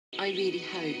I really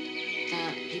hope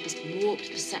that people's warped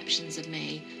perceptions of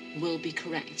me will be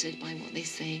corrected by what they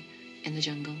see in the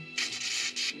jungle.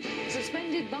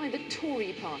 Suspended by the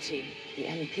Tory party, the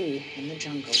MP in the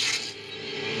jungle.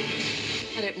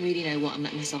 I don't really know what I'm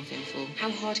letting myself in for.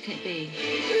 How hard can it be?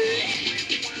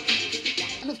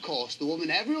 And of course, the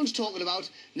woman everyone's talking about,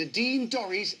 Nadine,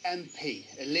 Dorries MP,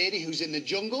 a lady who's in the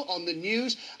jungle, on the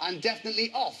news, and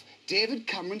definitely off David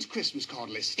Cameron's Christmas card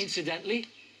list. Incidentally,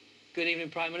 good evening,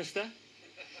 Prime Minister.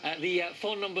 The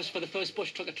phone numbers for the first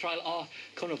bush trucker trial are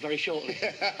coming up very shortly.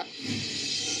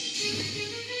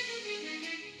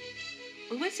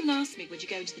 Well, when someone asked me, would you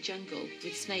go into the jungle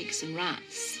with snakes and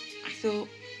rats, I thought,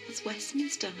 it's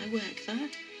Westminster, I work there.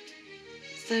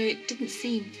 So it didn't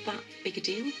seem that big a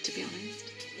deal, to be honest.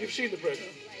 You've seen the programme?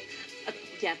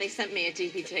 Yeah, they sent me a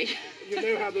DVD. You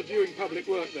know how the viewing public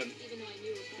work, then?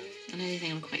 I know they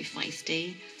think I'm quite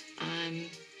feisty, a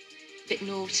bit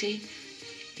naughty,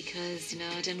 because, you know,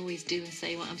 I don't always do and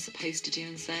say what I'm supposed to do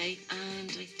and say.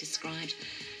 And I described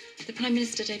the Prime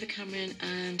Minister, David Cameron,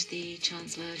 and the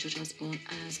Chancellor, George Osborne,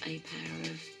 as a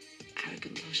pair of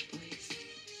arrogant posh boys.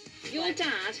 Your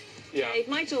dad gave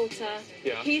my daughter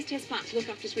keys to his flat to look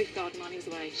after his roof garden while he was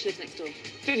away. She lives next door.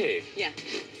 Did he? Yeah.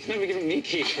 He's never given me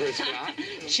keys for his flat.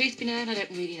 Truth be known, I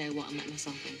don't really know what I'm letting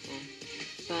myself in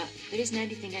for. But there isn't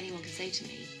anything anyone can say to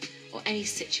me, or any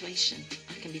situation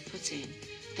I can be put in,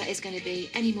 that is going to be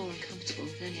any more uncomfortable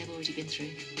than any I've already been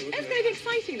through. It's going to be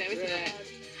exciting, though, isn't it?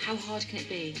 How hard can it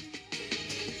be?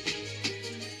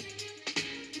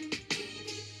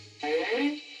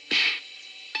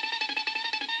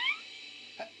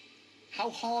 How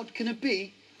hard can it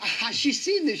be? Has she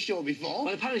seen this show before?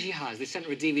 Well, apparently she has. They sent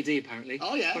her a DVD, apparently.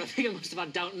 Oh, yeah? But I think I must have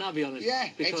had Downton Abbey on it. Yeah,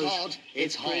 it's hard.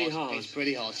 It's pretty hard. It's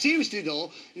pretty hard. Seriously,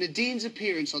 though, Nadine's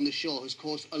appearance on the show has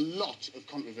caused a lot of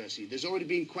controversy. There's already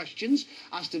been questions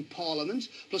asked in Parliament,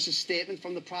 plus a statement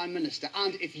from the Prime Minister.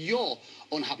 And if you're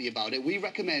unhappy about it, we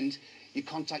recommend you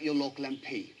contact your local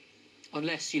MP.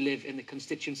 Unless you live in the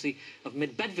constituency of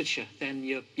Mid-Bedfordshire, then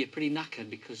you're pretty knackered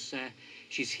because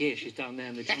she's here, she's down there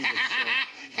in the jungle.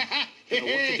 So, I don't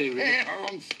know what to do, really.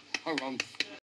 Harumph.